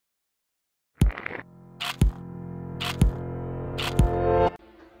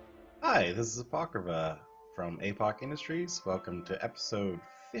Hi, this is Apocrypha from APOC Industries. Welcome to episode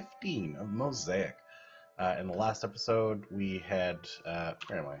 15 of Mosaic. In the last episode, we had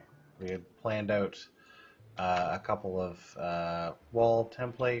where am I? We had planned out a couple of wall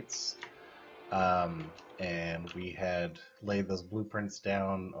templates, and we had laid those blueprints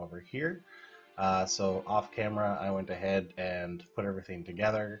down over here. So off camera, I went ahead and put everything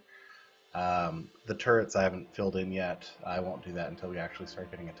together. The turrets I haven't filled in yet. I won't do that until we actually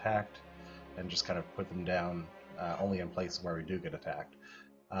start getting attacked, and just kind of put them down only in places where we do get attacked.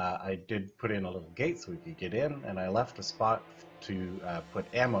 I did put in a little gate so we could get in, and I left a spot to put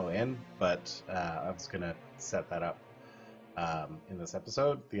ammo in, but I was going to set that up in this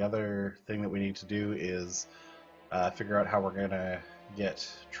episode. The other thing that we need to do is figure out how we're going to get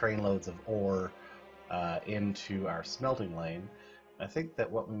train loads of ore into our smelting lane. I think that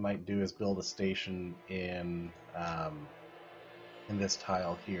what we might do is build a station in this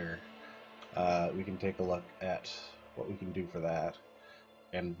tile here. We can take a look at what we can do for that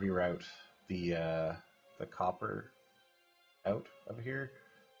and reroute the copper out of here.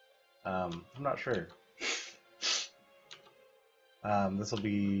 I'm not sure. This will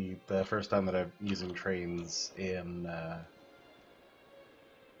be the first time that I'm using trains in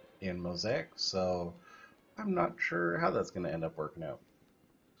Mosaic, so I'm not sure how that's going to end up working out.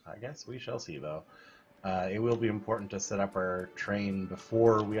 I guess we shall see, though. It will be important to set up our train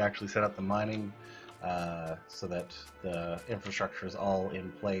before we actually set up the mining, so that the infrastructure is all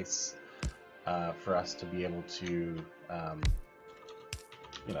in place for us to be able to,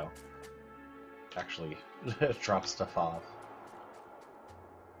 actually drop stuff off.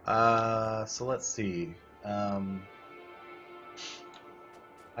 So let's see. I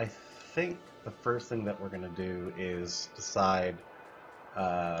think the first thing that we're going to do is decide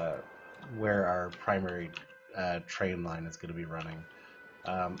where our primary train line is going to be running.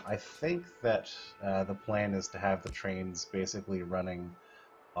 I think that the plan is to have the trains basically running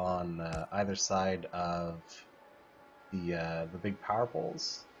on either side of the big power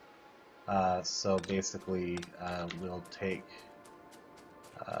poles. So basically, we'll take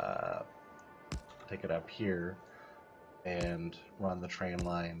it up here and run the train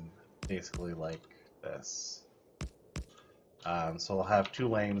line basically like this. So we'll have two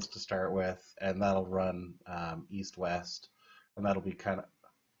lanes to start with, and that'll run east-west, and that'll be kind of,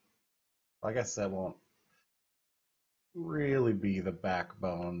 I guess that won't really be the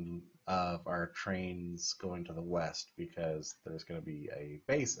backbone of our trains going to the west, because there's going to be a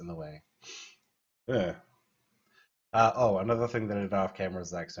base in the way. Oh, another thing that I did off camera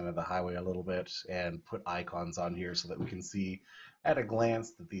is I extended the highway a little bit and put icons on here so that we can see at a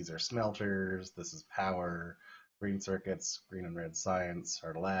glance that these are smelters, this is power, green circuits, green and red science,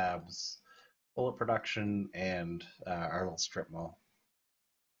 our labs, bullet production, and our little strip mall.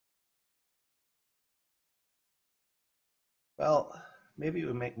 Well, maybe it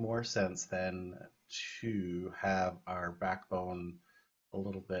would make more sense then to have our backbone a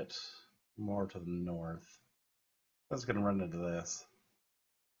little bit more to the north. I was going to run into this.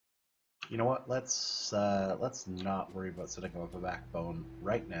 You know what? Let's not worry about setting up a backbone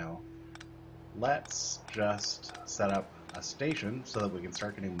right now. Let's just set up a station so that we can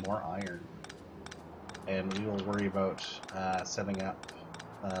start getting more iron, and we will worry about setting up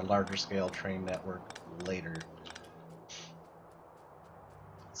a larger scale train network later.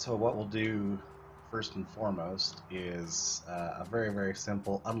 So what we'll do first and foremost is a very, very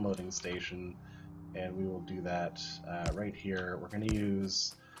simple unloading station, and we will do that right here. We're going to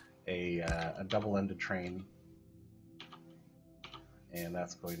use a double-ended train, and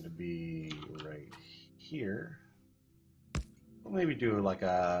that's going to be right here. We'll maybe do like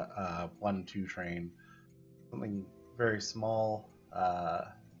a 1-2 train, something very small.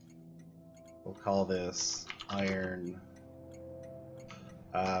 We'll call this iron.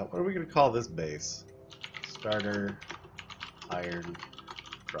 What are we going to call this base? Starter, iron,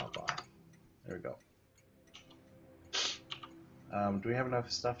 drop off. There we go. Do we have enough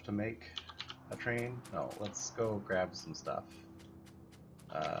stuff to make a train? No, let's go grab some stuff.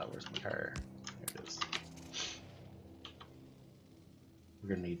 Where's my car? Here it is. We're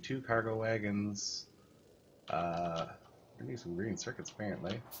going to need 2 cargo wagons. We're going to need some green circuits,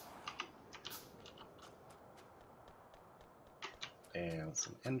 apparently. And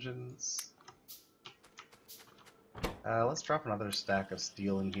some engines. Let's drop another stack of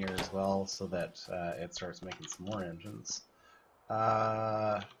steel in here as well, so that it starts making some more engines.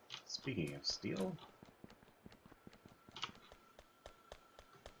 Speaking of steel,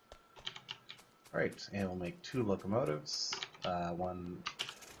 alright, and we'll make 2 locomotives, one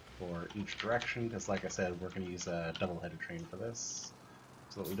for each direction, because like I said, we're going to use a double-headed train for this.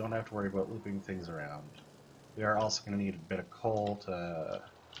 so that we don't have to worry about looping things around. We are also going to need a bit of coal to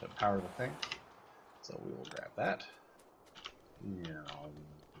power the thing, so we will grab that. There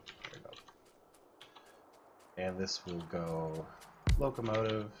we go. And this will go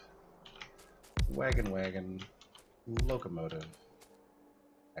locomotive, wagon, locomotive.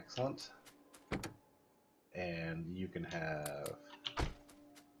 Excellent. And you can have a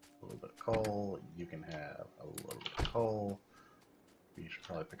little bit of coal, you can have a little bit of coal. You should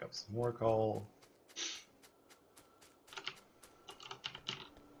probably pick up some more coal.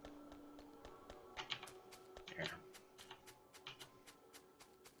 There.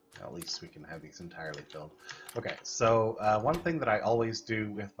 At least we can have these entirely filled. Okay, so one thing that I always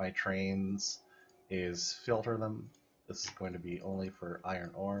do with my trains is filter them. This is going to be only for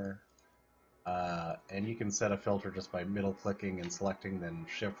iron ore. And you can set a filter just by middle clicking and selecting, then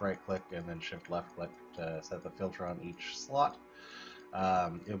shift right click and then shift left click to set the filter on each slot.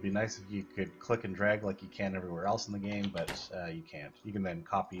 It would be nice if you could click and drag like you can everywhere else in the game, but you can't. You can then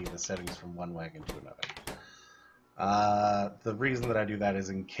copy the settings from one wagon to another. The reason that I do that is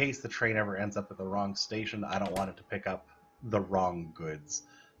in case the train ever ends up at the wrong station, I don't want it to pick up the wrong goods,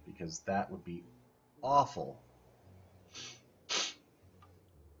 because that would be awful.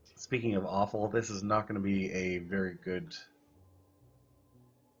 Speaking of awful, this is not going to be a very good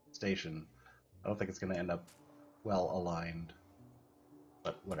station. I don't think it's going to end up well aligned,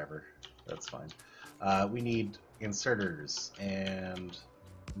 but whatever, that's fine. We need inserters and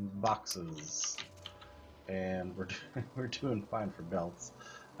boxes, and we're doing fine for belts.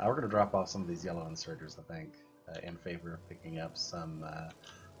 We're going to drop off some of these yellow inserters, I think, in favor of picking up some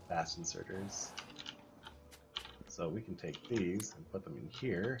fast inserters. So we can take these and put them in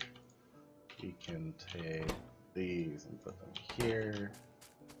here. We can take these and put them here.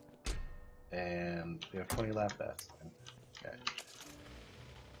 And we have 20 left, that's fine. Okay.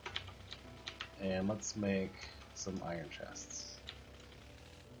 And let's make some iron chests.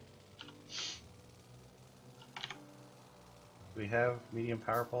 We have medium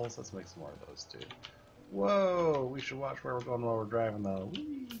power poles, let's make some more of those too. Whoa, we should watch where we're going while we're driving though.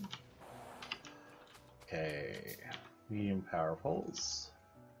 Whee! Okay, medium power poles.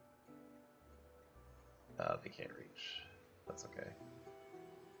 They can't reach. That's okay.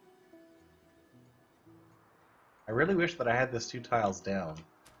 I really wish that I had this 2 tiles down.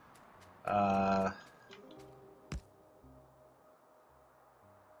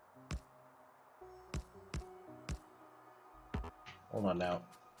 Hold on now.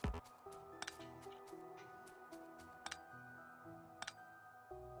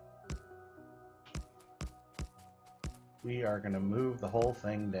 We are going to move the whole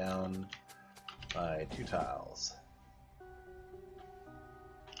thing down by 2 tiles.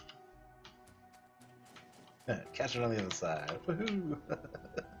 Catch it on the other side. Woohoo!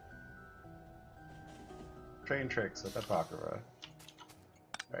 Train tricks with Apocrypha.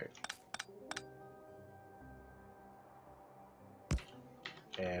 Right.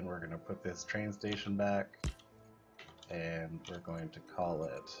 And we're going to put this train station back, and we're going to call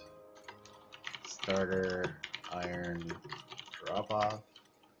it Starter Iron Drop Off.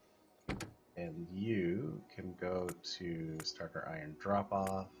 And you can go to Starter Iron Drop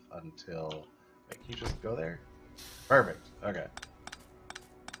Off until... Wait, can you just go there? Perfect. Okay.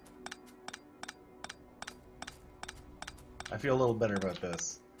 I feel a little better about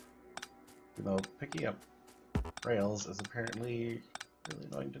this. You know, picking up rails is apparently really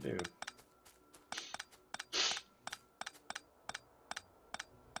annoying to do.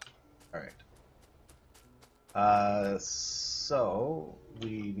 Alright. So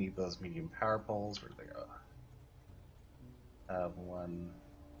we need those medium power poles. Where do they go? Have one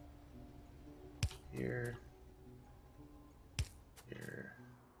here. Here.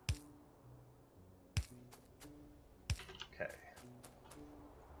 Okay.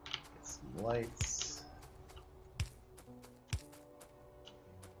 Get some lights.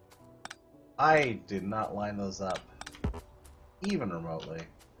 I did not line those up, even remotely.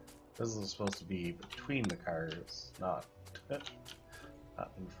 This is supposed to be between the cars, not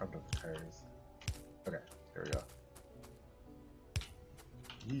in front of the cars. Okay, here we go.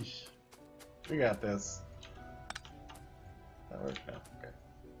 Yeesh. We got this. That worked now. Okay.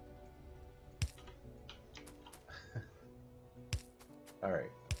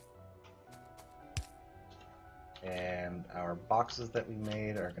 Alright. And our boxes that we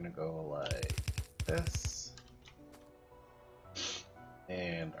made are going to go like this.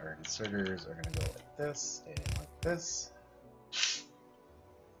 And our inserters are going to go like this and like this.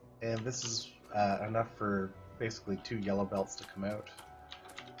 And this is enough for basically 2 yellow belts to come out.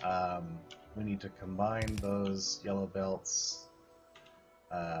 We need to combine those yellow belts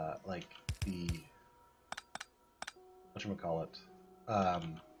like the whatchamacallit,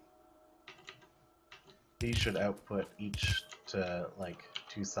 um, these should output each to like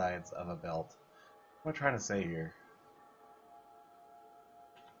two sides of a belt. What am I trying to say here?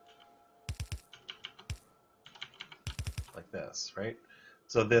 Like this, right?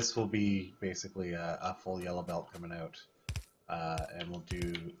 So this will be basically a full yellow belt coming out, and we'll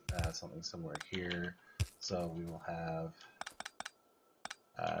do something similar here. So we will have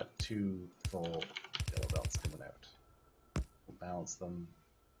two full yellow belts coming out. We'll balance them.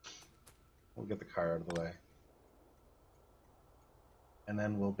 We'll get the car out of the way. And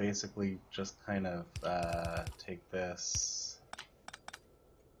then we'll basically just kind of take this.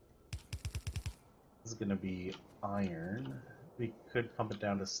 This is going to be iron. We could pump it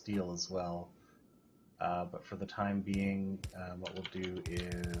down to steel as well. But for the time being, what we'll do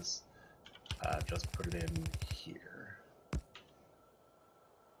is just put it in here.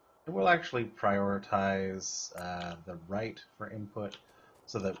 And we'll actually prioritize the right for input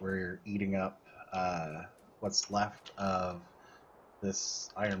so that we're eating up what's left of this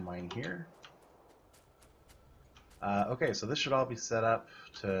iron mine here. Okay, so this should all be set up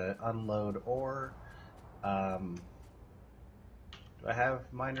to unload ore. Do I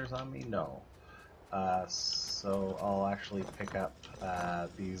have miners on me? No. So I'll actually pick up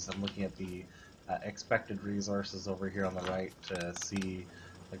these. I'm looking at the expected resources over here on the right to see,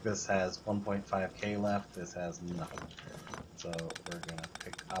 like this has 1.5k left, this has nothing. So we're going to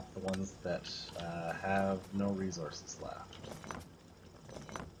pick up the ones that have no resources left.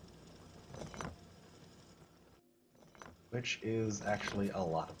 Which is actually a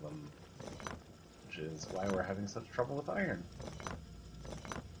lot of them, which is why we're having such trouble with iron.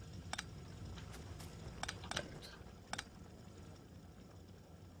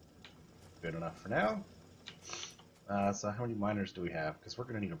 Good enough for now. So how many miners do we have? Because we're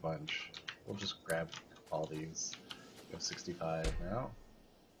going to need a bunch. We'll just grab all these. We have 65 now.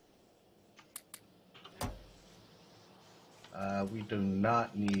 We do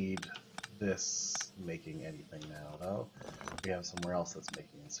not need this making anything now, though. We have somewhere else that's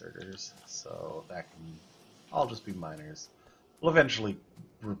making inserters, so that can all just be miners. We'll eventually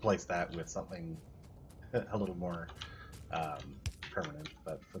replace that with something a little more permanent,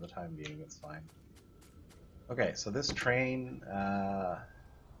 but for the time being, it's fine. Okay, so this train, oh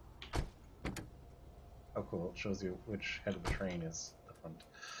cool, it shows you which head of the train is the front.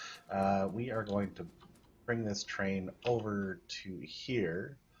 We are going to bring this train over to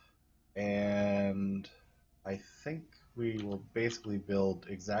here, and I think we will basically build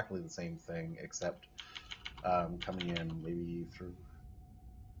exactly the same thing, except coming in maybe through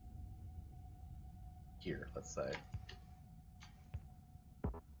here, let's say.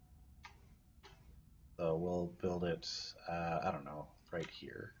 So we'll build it, I don't know, right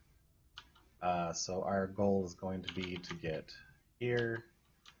here. So our goal is going to be to get here,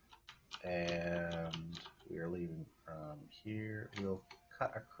 and we are leaving from here. We'll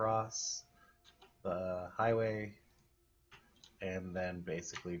cut across the highway and then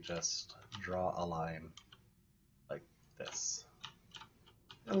basically just draw a line like this.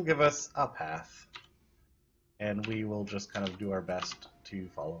 It'll give us a path, and we will just kind of do our best to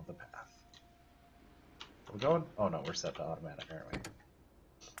follow the path. Are we going? Oh no, we're set to automatic, aren't we?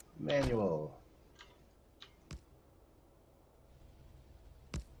 Manual.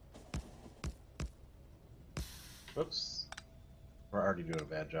 Whoops. We're already doing a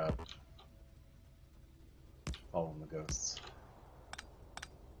bad job. Following the ghosts.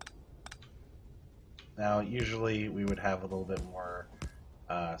 Now, usually we would have a little bit more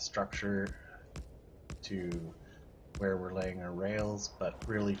structure to where we're laying our rails, but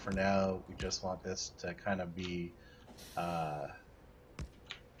really for now, we just want this to kind of be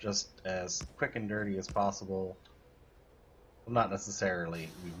just as quick and dirty as possible. Well, not necessarily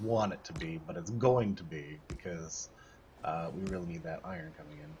we want it to be, but it's going to be, because we really need that iron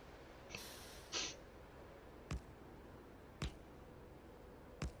coming in.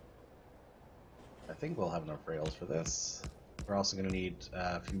 I think we'll have enough rails for this. We're also going to need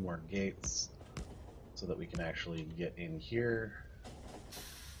a few more gates so that we can actually get in here.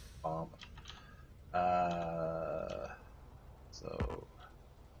 Bump. So,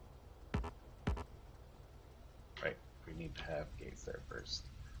 right, we need to have gates there first.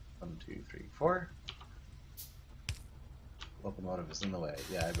 1, 2, 3, 4. Locomotive is in the way.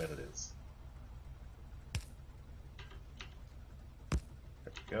 Yeah, I bet it is.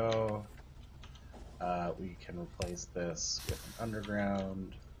 There we go. We can replace this with an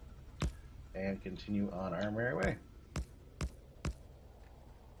underground and continue on our merry way.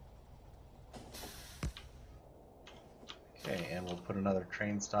 Okay, and we'll put another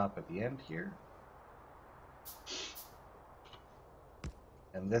train stop at the end here.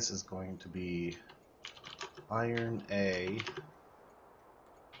 And this is going to be Iron A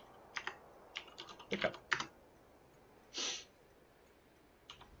pickup.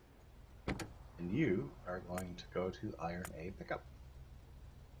 And you are going to go to Iron A pickup.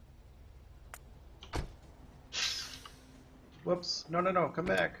 Whoops. No, no, no. Come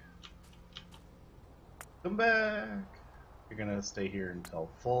back. Come back. You're going to stay here until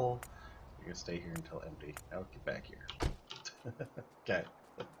full. You're going to stay here until empty. Now get back here. Okay.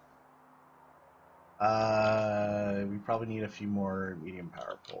 We probably need a few more medium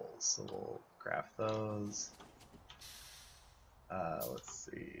power poles, so we'll craft those. Let's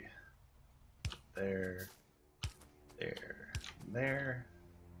see. There, there, and there.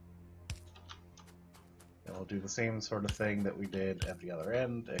 And we'll do the same sort of thing that we did at the other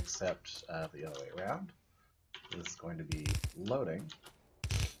end, except the other way around. This is going to be loading.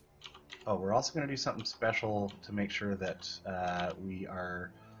 Oh, we're also going to do something special to make sure that we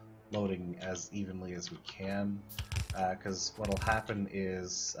are loading as evenly as we can, because what will happen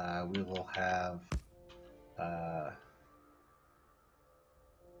is we will have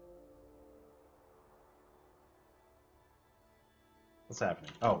what's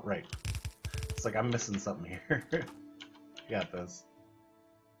happening? Oh, right. It's like I'm missing something here. Got this.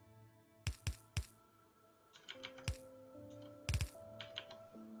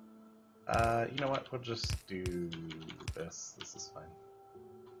 You know what? We'll just do this. This is fine.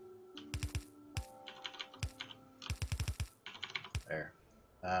 There.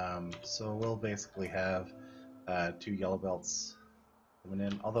 So we'll basically have 2 yellow belts coming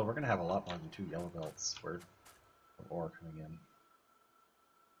in. Although we're going to have a lot more than 2 yellow belts worth of ore coming in.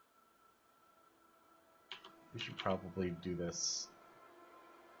 We should probably do this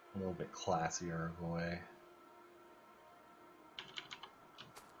a little bit classier of a way.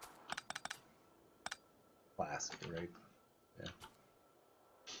 Classy, right? Yeah.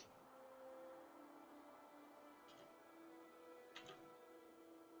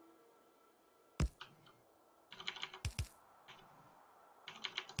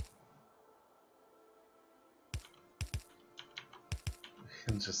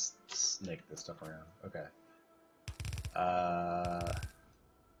 And just snake this stuff around. Okay.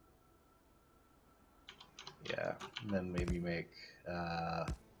 Yeah, and then maybe make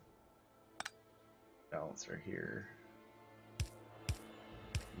balancer here.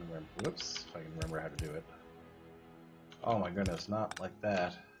 Remember, whoops, if I can remember how to do it. Oh my goodness, not like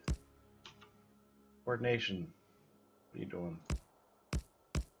that. Coordination. What are you doing?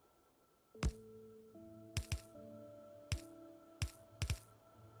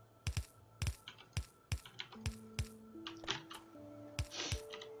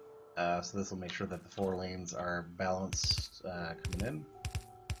 So this will make sure that the 4 lanes are balanced coming in.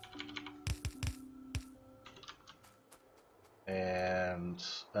 And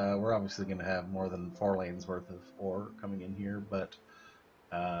we're obviously going to have more than 4 lanes worth of ore coming in here, but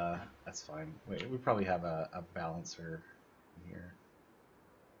that's fine. Wait, we probably have a balancer in here.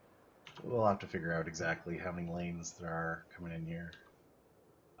 We'll have to figure out exactly how many lanes there are coming in here.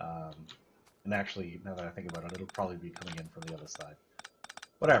 And actually, now that I think about it, it'll probably be coming in from the other side.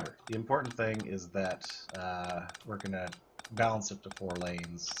 Whatever. The important thing is that we're going to balance it to 4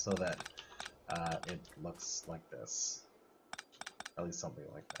 lanes so that it looks like this. At least something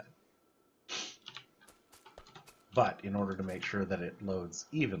like that. But in order to make sure that it loads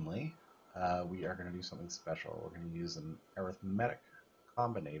evenly, we are going to do something special. We're going to use an arithmetic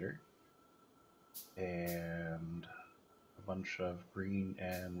combinator and a bunch of green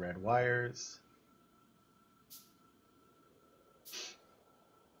and red wires.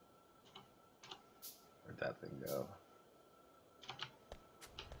 Where'd that thing go?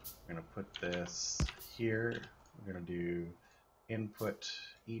 We're going to put this here. We're going to do input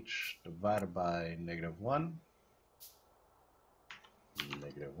each divided by -1.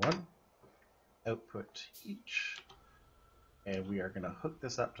 -1. Output each. And we are going to hook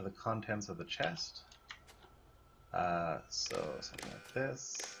this up to the contents of the chest. So something like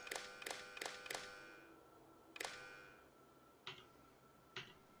this.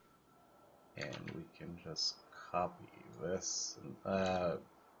 And we can just copy this. And,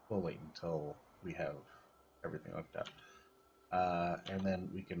 we'll wait until we have everything hooked up. And then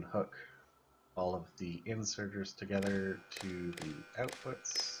we can hook all of the inserters together to the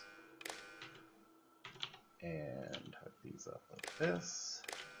outputs. And hook these up like this.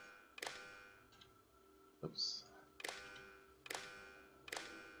 Oops.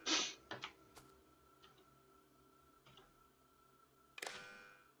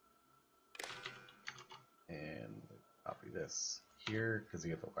 And copy this here because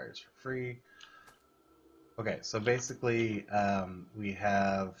you get the wires for free. Okay, so basically we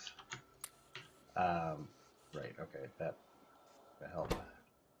have right. Okay, that helped.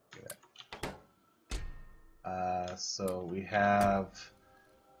 Do that. So we have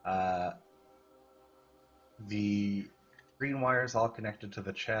the green wires all connected to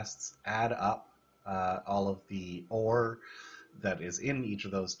the chests. Add up all of the ore that is in each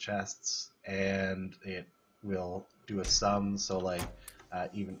of those chests, and it will do a sum. So like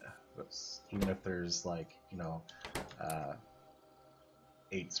even if there's like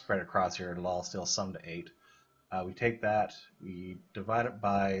 8 spread across here, it'll all still sum to 8. We take that, we divide it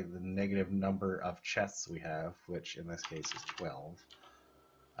by the negative number of chests we have, which in this case is 12.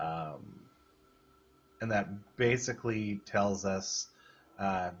 And that basically tells us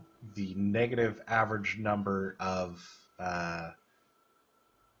the negative average number of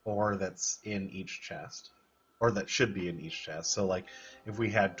ore that's in each chest, or that should be in each chest. So like if we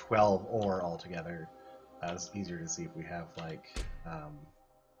had 12 ore altogether, it's easier to see if we have like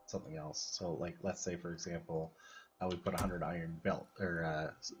something else. So like let's say for example we put 100 iron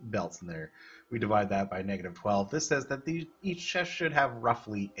belts in there. We divide that by negative 12. This says that each chest should have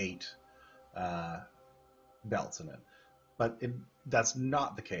roughly 8 belts in it, but that's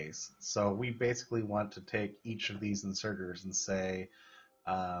not the case. So we basically want to take each of these inserters and say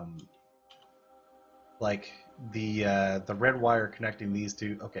like the red wire connecting these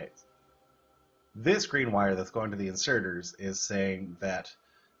two. Okay, this green wire that's going to the inserters is saying that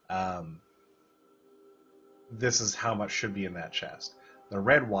this is how much should be in that chest. The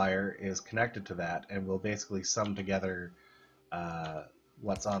red wire is connected to that and will basically sum together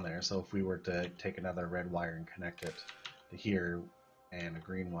what's on there. So if we were to take another red wire and connect it to here, and a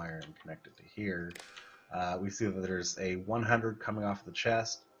green wire and connect it to here, we see that there's a 100 coming off of the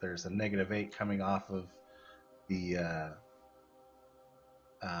chest, there's a negative 8 coming off of the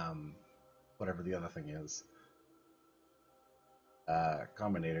whatever the other thing is,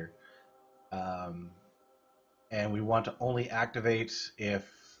 combinator, and we want to only activate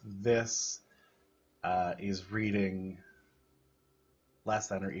if this is reading less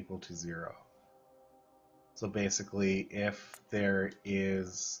than or equal to 0. So basically, if there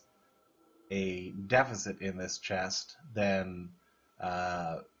is a deficit in this chest, then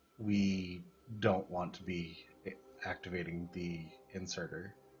we don't want to be activating the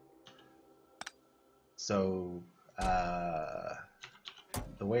inserter. So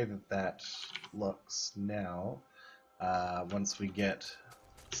the way that looks now, once we get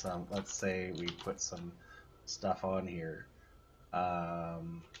some, let's say we put some stuff on here.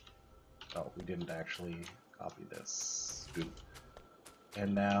 Oh, we didn't actually copy this. Oop.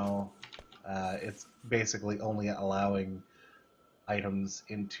 And now it's basically only allowing items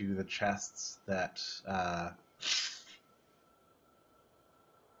into the chests that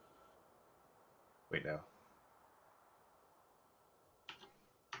wait, no.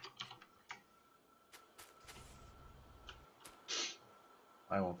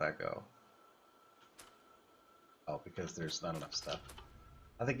 Why won't that go? Oh, because there's not enough stuff.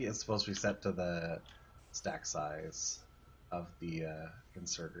 I think it's supposed to be set to the stack size of the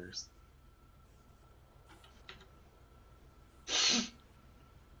inserters.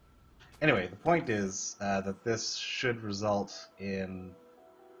 Anyway, the point is that this should result in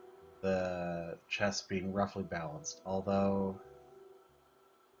the chest being roughly balanced, although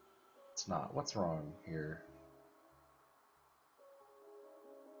it's not. What's wrong here?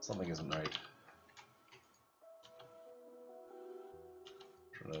 Something isn't right.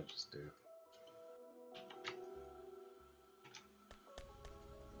 What should I just do?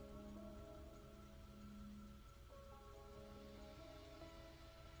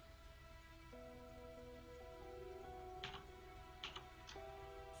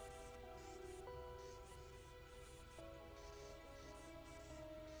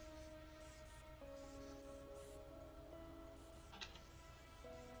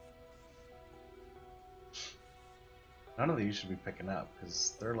 None of these should be picking up,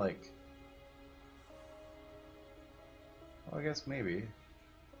 because they're like... Well, I guess maybe.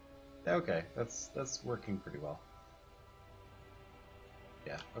 Yeah, okay, that's working pretty well.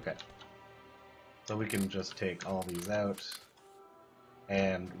 Yeah, okay. So we can just take all these out,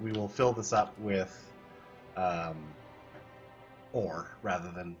 and we will fill this up with ore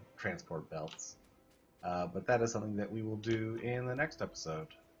rather than transport belts. But that is something that we will do in the next episode.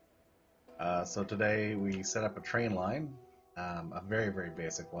 So today we set up a train line, a very, very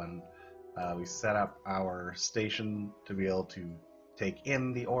basic one. We set up our station to be able to take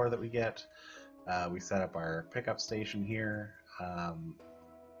in the ore that we get. We set up our pickup station here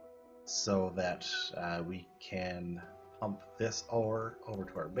so that we can pump this ore over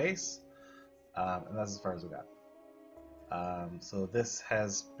to our base, and that's as far as we got. So this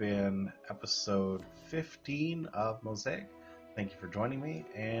has been episode 15 of Mosaic. Thank you for joining me,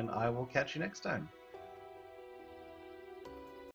 and I will catch you next time.